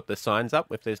they now put the signs up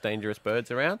if there's dangerous birds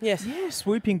around. Yes. Yeah,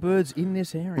 swooping birds in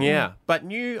this area. Yeah, but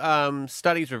new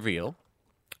studies reveal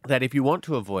that if you want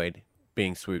to avoid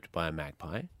being swooped by a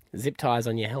magpie, zip ties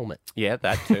on your helmet. Yeah,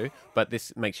 that too. But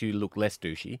this makes you look less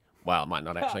douchey. Well, it might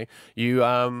not actually.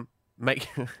 You make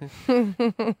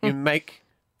you make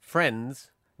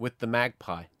friends with the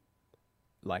magpie.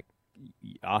 Like,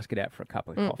 you ask it out for a cup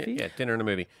of coffee. Yeah, dinner and a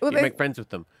movie. Well, you they- make friends with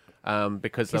them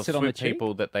because Kiss they'll it on the swoop cheek?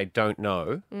 people that they don't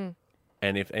know.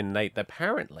 And they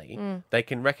apparently they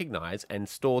can recognise and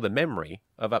store the memory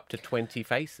of up to 20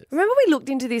 faces. Remember we looked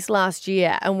into this last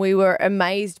year and we were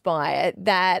amazed by it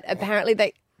that apparently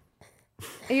they...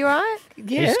 Are you right?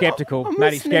 Yeah. He's sceptical.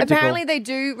 Maddie's sceptical. Apparently they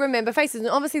do remember faces, and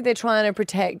obviously they're trying to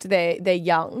protect their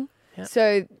young. Yeah.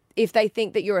 So if they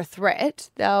think that you're a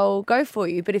threat, they'll go for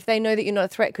you. But if they know that you're not a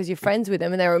threat because you're friends with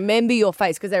them and they remember your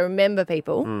face because they remember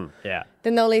people, Yeah.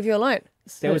 then they'll leave you alone.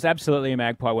 There was absolutely a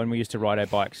magpie when we used to ride our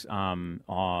bikes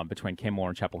between Kenmore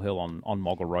and Chapel Hill on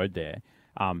Moggle Road there.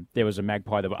 There was a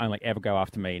magpie that would only ever go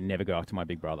after me and never go after my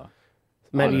big brother.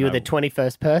 Maybe you were the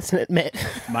 21st person it met.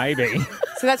 Maybe.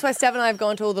 So that's why Stav and I have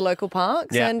gone to all the local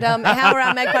parks. Yeah. And how are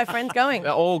our magpie friends going?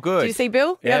 They're all good. Did you see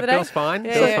Bill the Yeah, other day? Bill's fine.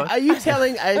 Yeah, Bill's yeah. fine. Are you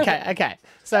telling... Okay.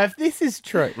 So if this is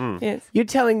true, Yes. you're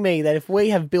telling me that if we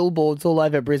have billboards all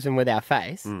over Brisbane with our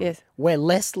face, Yes. we're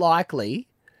less likely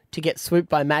to get swooped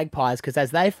by magpies because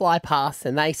as they fly past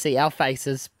and they see our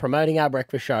faces promoting our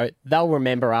breakfast show, they'll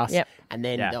remember us Yep. and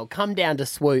then Yeah. they'll come down to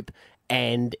swoop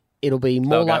and it'll be more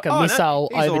They'll go, like a "Oh, no, missile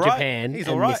he's over all right. Japan He's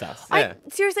and all right." miss us. Yeah.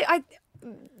 Seriously,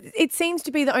 it seems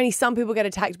to be that only some people get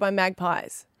attacked by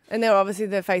magpies. And they're obviously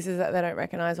the faces that they don't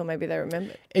recognise or maybe they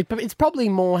remember. It's probably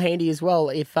more handy as well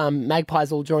if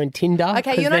magpies all join Tinder. Okay,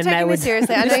 'cause you're not then they taking would- this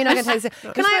seriously. I know you're not going to take this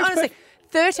seriously. Can I honestly...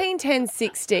 13, 10,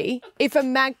 60, if a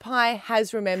magpie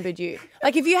has remembered you.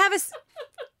 Like, if you have a...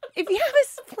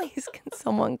 Please, can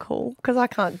someone call? Because I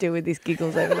can't deal with these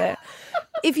giggles over there.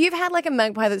 If you've had, like, a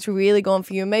magpie that's really gone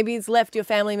for you and maybe it's left your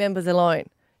family members alone,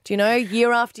 do you know,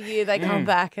 year after year they come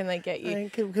back and they get you.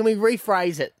 Can we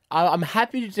rephrase it? I'm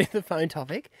happy to do the phone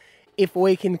topic if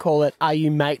we can call it, are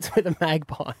you mates with a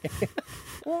magpie?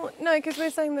 Well, no, because we're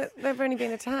saying that they've only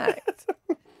been attacked.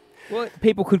 Well,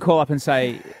 people could call up and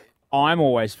say, I'm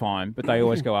always fine, but they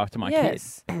always go after my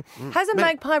Yes. kids. Has a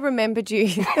magpie remembered you?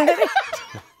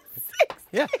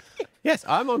 Yeah. Yes,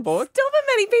 I'm on board. Stop it,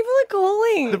 Maddie. People are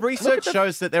calling. The research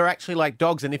shows that they're actually like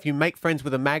dogs, and if you make friends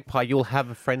with a magpie, you'll have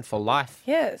a friend for life.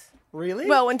 Yes. Really?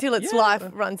 Well, until its life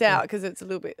runs out, because it's a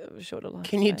little bit of a shorter life.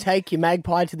 Can you take your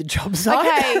magpie to the job site?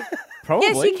 Okay. Probably.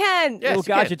 Yes, you can. Yes, It'll you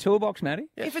guard can. your toolbox, Maddie.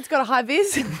 If it's got a high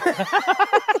vis.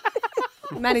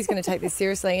 Maddie's going to take this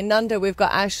seriously. In Nunda, we've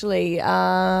got Ashley.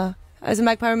 Has a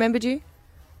magpie remembered you?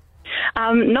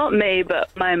 Not me,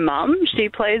 but my mum. She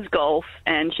plays golf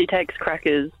and she takes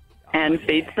crackers and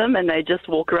feeds them, and they just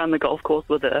walk around the golf course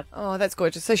with her. Oh, that's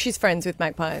gorgeous. So she's friends with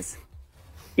magpies.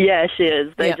 Yeah, she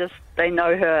is. They Yeah. they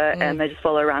know her and they just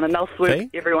follow her around, and they'll swoop See?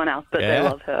 everyone else, but they Yeah.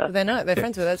 love her. They know. They're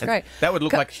friends with her. That's great. That would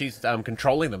look like she's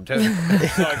controlling them too.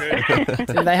 So good.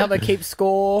 Do they help her keep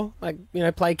score? Like,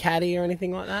 play caddy or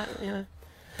anything like that?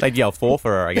 They'd yell for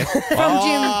her, I guess. From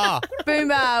Jim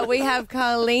Boomer, we have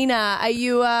Carlina. Are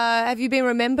you? Have you been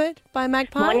remembered by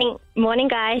Magpie? Morning,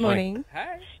 guys. Morning.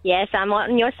 Yes, I'm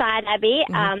on your side, Abby.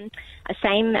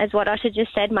 Same as what Osher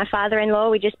just said. My father-in-law,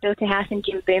 we just built a house in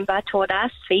Jim Boomer, taught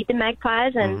us feed the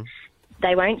magpies and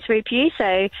they won't swoop you.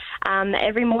 So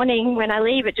every morning when I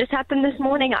leave, it just happened this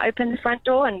morning, I open the front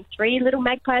door and 3 little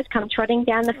magpies come trotting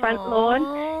down the front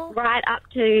lawn right up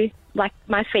to like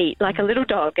my feet, like a little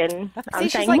dog. And I'm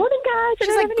saying, like, morning, guys.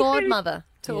 She's like godmother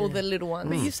to all the little ones.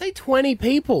 But you say 20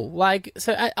 people. Like,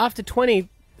 so after 20,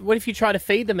 what if you try to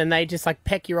feed them and they just like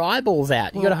peck your eyeballs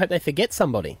out? You got to hope they forget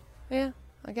somebody. Yeah,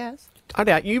 I guess. I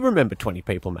doubt you remember 20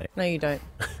 people, mate. No, you don't.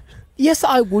 Yes,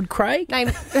 I would, Craig. Name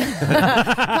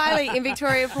Kylie in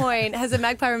Victoria Point. Has a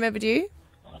magpie remembered you?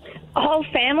 A whole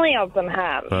family of them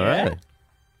have. All right.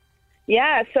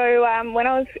 Yeah, so when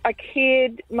I was a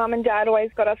kid, Mum and Dad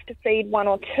always got us to feed 1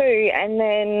 or 2, and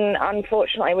then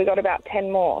unfortunately we got about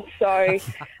 10 more. So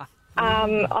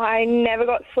I never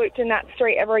got swooped in that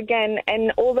street ever again,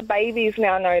 and all the babies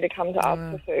now know to come to us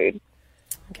for food.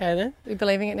 Okay, then. Are you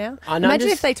believing it now? I know, Imagine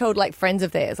just- if they told, like, friends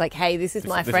of theirs, like, hey, this is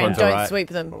my this friend, one's don't all right. sweep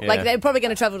them. Yeah. Like, they're probably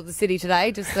going to travel to the city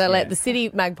today just to let the city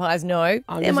magpies know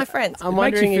they're my friends. I'm It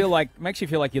wondering makes you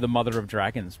feel like you're the mother of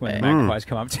dragons when the magpies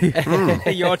come up to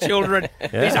you. Your children.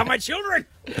 These are my children.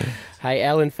 Hey,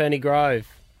 Ellen, Ferny Grove.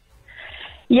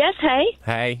 Yes, hey.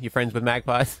 Hey, you friends with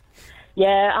magpies?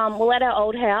 Yeah, well, at our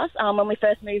old house, when we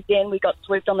first moved in, we got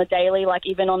swooped on the daily, like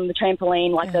even on the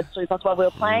trampoline, like they'd swoop us while we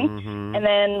were playing. And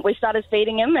then we started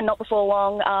feeding them, and not before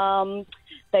long,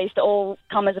 they used to all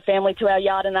come as a family to our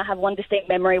yard, and I have one distinct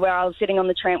memory where I was sitting on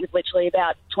the tramp with literally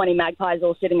about 20 magpies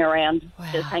all sitting around,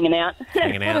 just hanging out.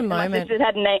 Hanging out. What a moment. My sisters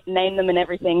had named them and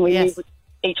everything. We knew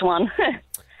each one.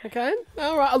 Okay.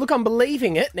 All right. Look, I'm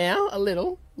believing it now a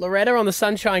little. Loretta on the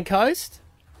Sunshine Coast.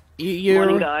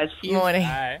 Morning, guys. Morning.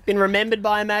 Been remembered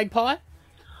by a magpie?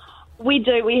 We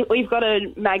do. We've got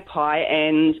a magpie,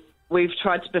 and we've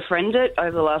tried to befriend it over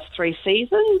the last 3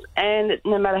 seasons, and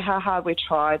no matter how hard we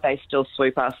try, they still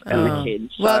swoop us and the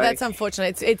kids. Well, So- that's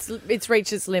unfortunate. It's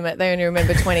reached its limit. They only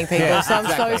remember 20 people, so I'm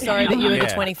so sorry that you were the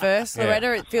 21st. Yeah.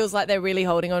 Loretta, it feels like they're really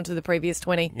holding on to the previous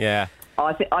 20. Yeah.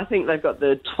 I think they've got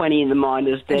the 20 in the mind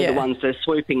as they're Yeah. the ones they're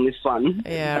swooping this one.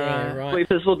 Yeah, right.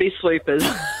 Swoopers will be swoopers.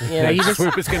 Yeah, you just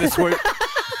Swoopers going to swoop.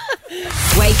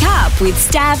 Wake up with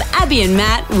Stav, Abby and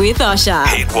Matt with Osher.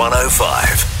 Hit 105.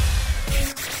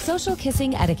 Social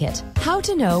kissing etiquette. How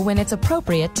to know when it's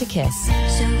appropriate to kiss.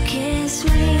 So kiss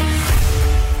me.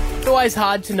 It's always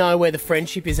hard to know where the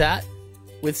friendship is at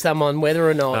with someone, whether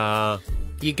or not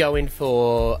you go in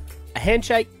for a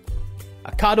handshake,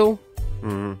 a cuddle,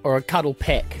 or a cuddle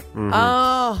peck.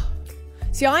 Oh.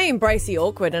 See, I embrace the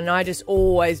awkward and I just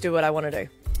always do what I want to do.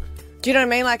 Do you know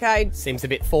what I mean? Like Seems a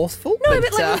bit forceful. No,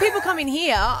 but like when people come in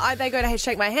here, they go to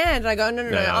shake my hand and I go, no, I'm a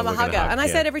we're gonna hugger. hug, And I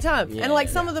say it every time. Yeah, and like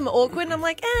some of them are awkward and I'm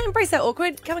like, embrace that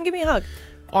awkward. Come and give me a hug.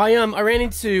 I ran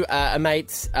into a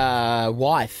mate's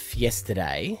wife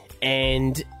yesterday,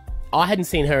 and I hadn't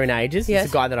seen her in ages. Yes.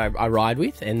 It's a guy that I ride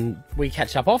with, and we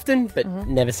catch up often, but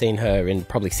never seen her in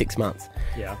probably 6 months.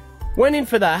 Yeah. Went in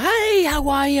for the hey, how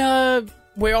are you?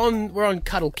 We're on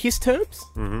cuddle kiss terms.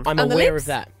 I'm On the aware lips? of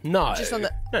that. No, Just on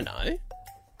the- no.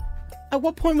 At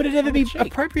what point would it ever be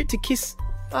appropriate to kiss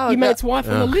Oh, your God. mate's wife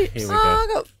on the lips? Here we Oh,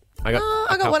 go.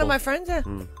 I got one of my friends, yeah.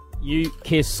 You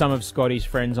kiss some of Scotty's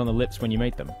friends on the lips when you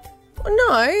meet them.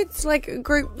 No, it's like a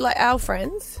group, like our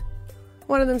friends.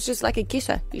 One of them's just like a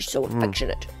kisser. He's so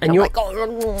affectionate. And I'm you're- like,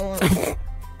 oh.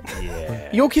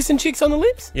 You're kissing chicks on the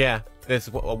lips? Yeah. There's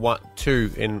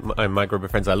two in my group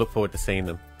of friends. I look forward to seeing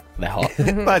them. They're hot.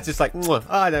 But it's just like, mwah.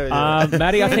 I know.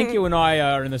 Maddie, I think you and I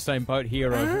are in the same boat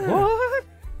here. What?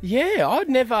 Yeah, I'd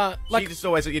never She just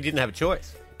always, you didn't have a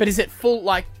choice. But is it full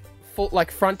like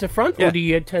front to front, Yeah. or do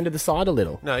you turn to the side a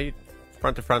little? No, you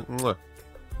front to front. Mwah.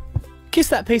 Kiss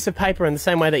that piece of paper in the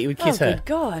same way that you would kiss oh, her. good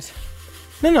God.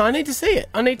 No, I need to see it.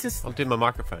 I need to. I'll do my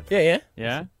microphone. Yeah.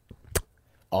 Yeah.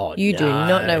 Oh, You do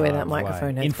not know where No that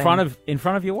microphone way. is. In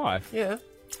front of your wife. Yeah.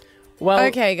 Well,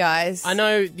 Okay, guys. I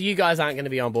know you guys aren't going to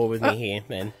be on board with me here,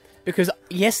 man, because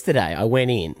yesterday I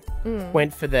went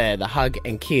for the hug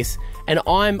and kiss, and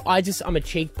I'm a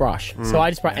cheek brush, so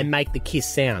I just and make the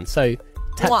kiss sound. So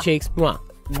tap Mwah. cheeks, mwah.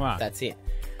 Mwah. That's it.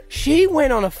 She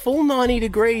went on a full 90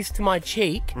 degrees to my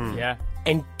cheek Yeah.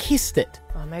 and kissed it.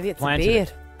 Oh, maybe it's Planted a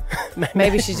beard.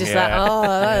 Maybe she's just like, oh,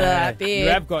 that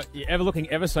beard. You're ever looking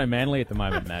ever so manly at the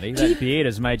moment, Maddie. That beard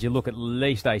has made you look at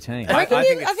least 18. I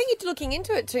think think you're looking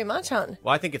into it too much, hon.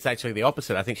 Well, I think it's actually the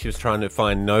opposite. I think she was trying to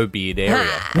find no beard area.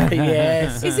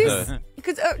 Yes. Is this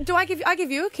Because do I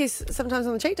give you a kiss sometimes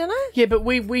on the cheek, don't I? Yeah, but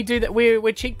we do that.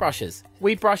 We're cheek brushers.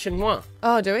 We brush and one.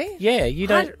 Oh, do we? Yeah, you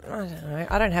don't. I don't know.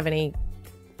 I don't have any.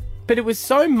 But it was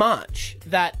so much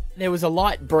that there was a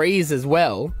light breeze as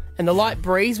well, and the light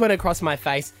breeze went across my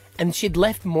face, and she'd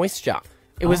left moisture.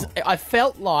 It was. I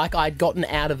felt like I'd gotten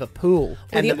out of a pool,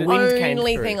 and the wind came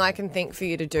only through. thing I can think for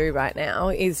you to do right now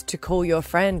is to call your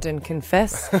friend and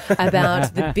confess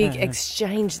about the big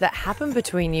exchange that happened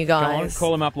between you Go on, guys.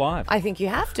 call him up live. I think you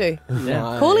have to.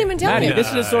 Yeah. Call him and tell Maddie, him. this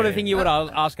is the sort of thing you would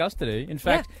ask us to do. In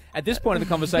fact, at this point of the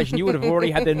conversation, you would have already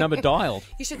had their number dialed.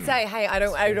 You should say, "Hey, I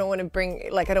don't want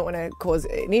to I don't want to cause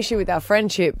an issue with our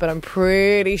friendship, but I'm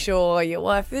pretty sure your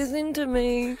wife is into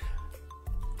me."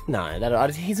 No,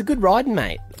 he's a good riding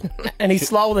mate, and he's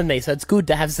slower than me, so it's good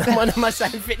to have someone on my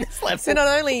same fitness level. So not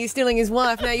only are you stealing his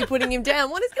wife, now you're putting him down.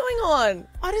 What is going on?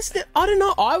 I don't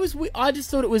know. I just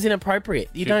thought it was inappropriate.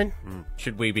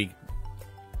 Should we be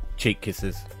cheek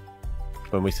kisses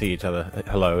when we see each other?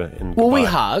 Hello and Well, we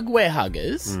goodbye? hug. We're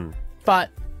huggers, but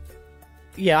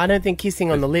yeah, I don't think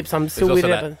kissing on the lips. I'm There's still also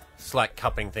with that it. slight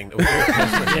cupping thing that we do.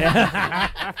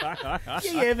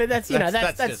 Yeah, but that's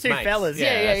that's just two mates. fellas.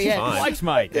 Yeah, Yeah. that's fine. Likes,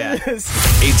 mate. Yeah.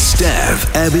 It's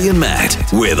Stav, Abby and Matt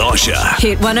with Osher.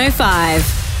 Hit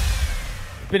 105.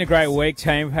 It's been a great week,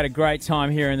 team. We've had a great time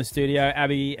here in the studio.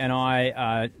 Abby and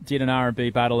I did an R&B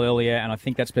battle earlier, and I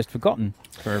think that's best forgotten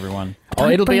for everyone. Oh,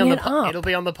 it'll be on bring the it up. it'll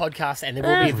be on the podcast, and there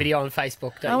will be a video on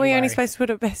Facebook. Don't Are you we only worry. supposed to put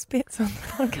our best bits on the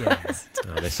podcast?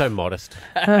 Oh, they're so modest.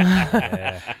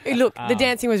 Hey, look, the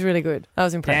dancing was really good. I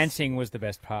was impressed. Dancing was the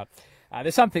best part.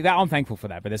 There's something that I'm thankful for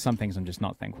that, but there's some things I'm just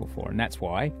not thankful for, and that's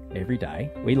why every day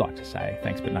we like to say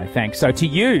thanks but no thanks. So to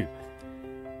you,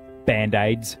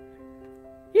 Band-Aids,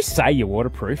 you say you're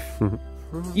waterproof.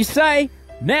 You say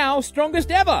now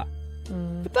strongest ever.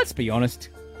 But let's be honest,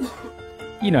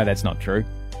 you know that's not true.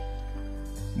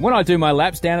 When I do my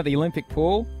laps down at the Olympic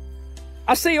pool,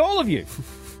 I see all of you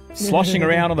sloshing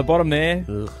around on the bottom there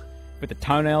with the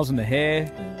toenails and the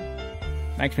hair.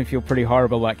 Makes me feel pretty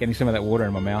horrible, like getting some of that water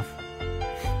in my mouth.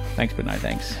 Thanks, but no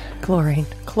thanks.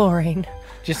 Chlorine.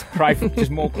 Just pray for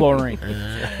just more chlorine.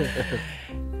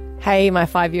 Hey, my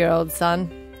 5-year-old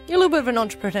son, you're a little bit of an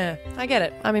entrepreneur. I get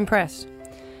it. I'm impressed.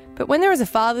 But when there is a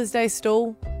Father's Day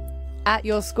stall at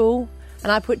your school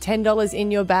and I put $10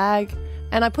 in your bag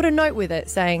and I put a note with it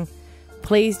saying,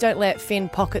 please don't let Finn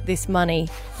pocket this money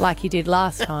like he did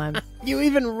last time. You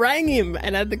even rang him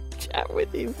and had the chat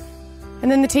with him.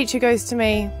 And then the teacher goes to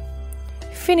me,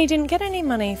 Finny didn't get any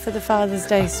money for the Father's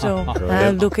Day stall. And I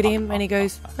look at him and he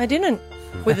goes, I didn't,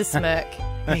 with a smirk.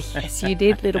 Yes, you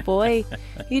did, little boy.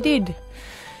 You did.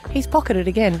 He's pocketed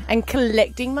again and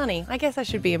collecting money. I guess I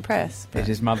should be impressed. He's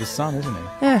his mother's son, isn't he?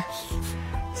 Yeah.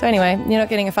 So anyway, you're not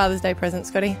getting a Father's Day present,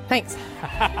 Scotty. Thanks.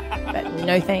 But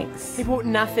no thanks. He bought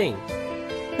nothing.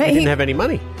 Mate, He didn't have any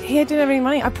money. He didn't have any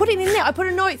money. I put it in there. I put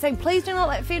a note saying, please do not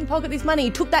let Finn pocket this money.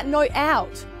 He took that note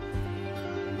out.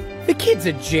 The kid's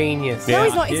a genius. No,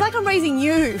 he's not. It's like I'm raising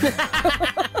you.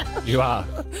 You are.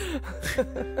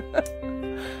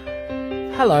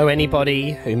 Hello,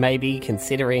 anybody who may be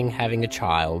considering having a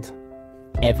child.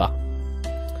 Ever.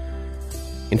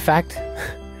 In fact,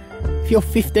 if you're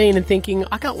 15 and thinking,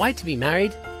 I can't wait to be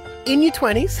married, in your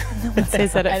 20s, No one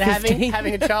says that at and 15.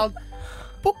 having a child,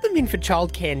 book them in for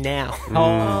childcare now.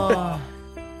 Oh.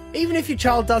 Even if your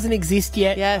child doesn't exist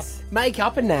yet, Yes. make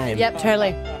up a name. Yep,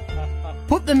 totally.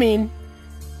 Put them in.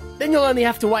 Then you'll only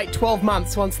have to wait 12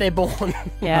 months once they're born.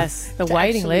 Yes, the to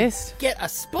waiting actually list. Get a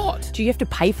spot. Do you have to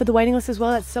pay for the waiting list as well?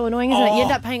 That's so annoying, isn't it? You Oh.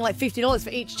 end up paying like $50 for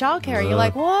each childcare. And you're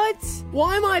like, what?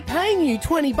 Why am I paying you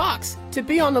 $20 to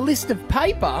be on a list of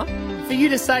paper for you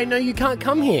to say, no, you can't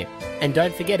come here? And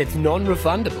don't forget, it's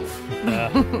non-refundable.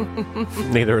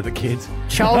 Neither are the kids.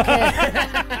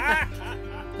 Childcare.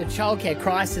 The childcare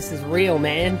crisis is real,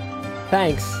 man.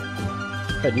 Thanks.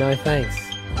 But no thanks.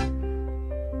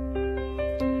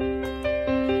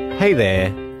 Hey there,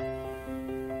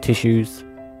 tissues.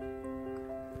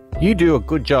 You do a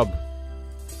good job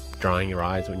drying your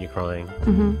eyes when you're crying,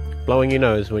 blowing your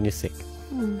nose when you're sick.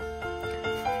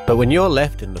 But when you're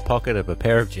left in the pocket of a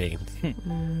pair of jeans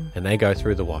and they go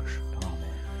through the wash,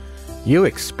 you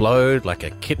explode like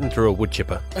a kitten through a wood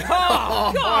chipper.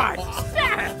 Oh, God!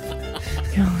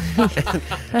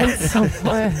 That's so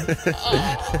funny.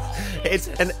 It's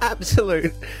an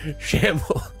absolute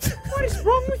shambles. What is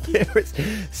wrong with you? There is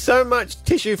so much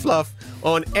tissue fluff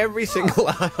on every single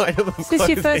item of Is this your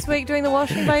clothing. first week doing the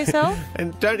washing by yourself?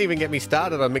 And don't even get me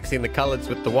started on mixing the colours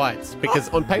with the whites, because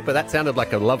on paper that sounded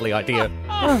like a lovely idea.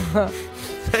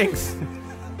 Thanks.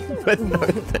 But no,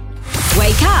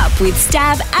 Wake up with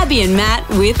Stav, Abby and Matt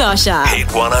with Osher.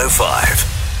 Hit 105.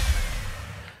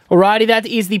 Alrighty, that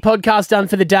is the podcast done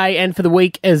for the day and for the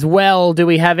week as well. Do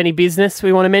we have any business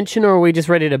we want to mention, or are we just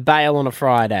ready to bail on a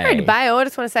Friday? Ready to bail. I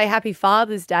just want to say Happy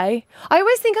Father's Day. I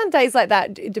always think on days like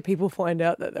that, do people find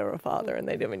out that they're a father and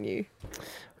they never knew?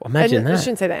 Well, imagine I that.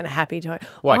 shouldn't say that in a happy tone.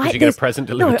 Why? Because you get a present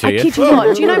delivered to you? I kid you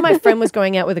not. Do you know my friend was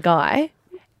going out with a guy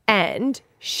and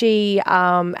she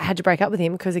had to break up with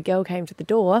him because a girl came to the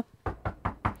door.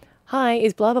 Hi,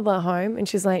 is blah, blah, blah home? And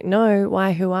she's like, no,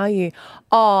 why, who are you?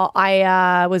 Oh,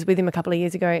 I was with him a couple of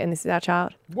years ago and this is our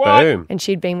child. What? Boom. And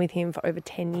she'd been with him for over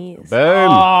 10 years. Boom.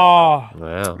 Oh.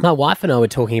 Wow. My wife and I were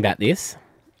talking about this.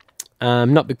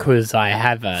 Not because I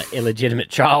have an illegitimate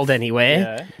child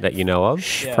anywhere. That you know of?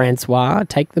 Shh, Francois,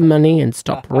 take the money and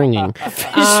stop ringing.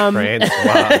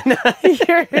 Francois.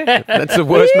 That's the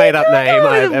worst made-up name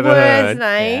I've ever heard.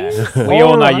 Names. We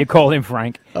all know you call him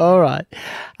Frank. All right.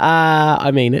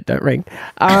 I mean it, don't ring.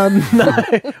 No.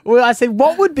 Well, I said,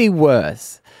 what would be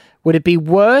worse? Would it be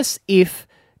worse if,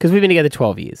 because we've been together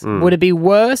 12 years, would it be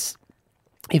worse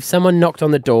if someone knocked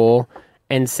on the door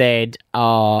and said,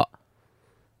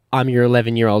 I'm your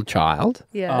 11-year-old child.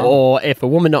 Yeah. Or if a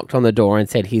woman knocked on the door and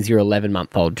said, here's your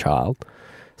 11-month-old child.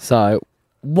 So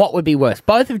what would be worse?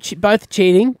 Both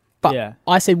cheating, but Yeah.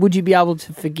 I said, would you be able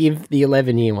to forgive the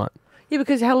 11-year one? Yeah,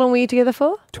 because how long were you together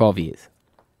for? 12 years.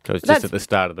 So it's just That's- at the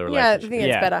start of the Yeah, I relationship. think it's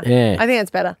Yeah. better. Yeah. I think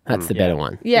it's better. That's the better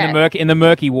one. Yeah. In the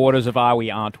murky waters of are we,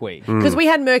 aren't we? Because we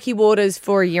had murky waters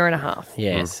for a year and a half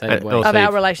Yes. so And well- also of our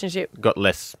you've relationship. got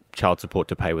less child support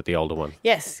to pay with the older one.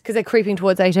 Yes, because they're creeping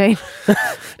towards 18.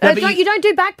 but you don't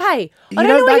do back pay. I don't don't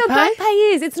know what back your pay? back pay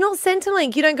is. It's not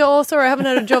Centrelink. You don't go, oh, sorry, I haven't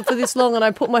had a job for this long and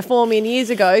I put my form in years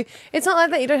ago. It's not like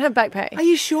that. You don't have back pay. Are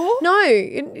you sure? No.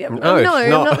 No, I'm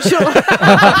not sure.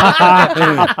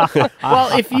 Well,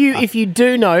 if you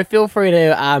do know, feel free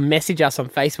to message us on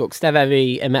Facebook, Stav,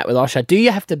 Abby and Matt with Osher. Do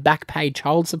you have to back pay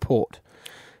child support?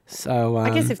 So I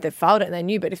guess if they filed it, they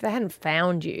knew, but if they hadn't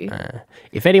found you.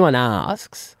 if anyone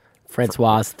asks,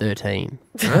 Francois 13.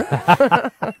 13.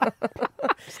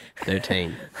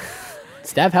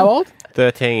 Stav, how old?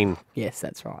 13. Yes,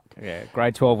 that's right. Yeah,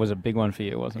 grade 12 was a big one for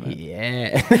you, wasn't it?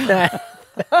 Yeah.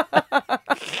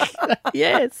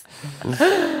 Yes.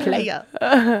 Player.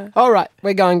 All right,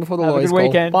 we're going before the Have a lawyers good call.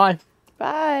 weekend. Bye.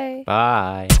 Bye.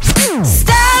 Bye.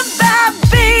 Stab,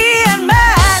 Abby, and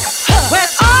Matt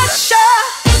with Osher.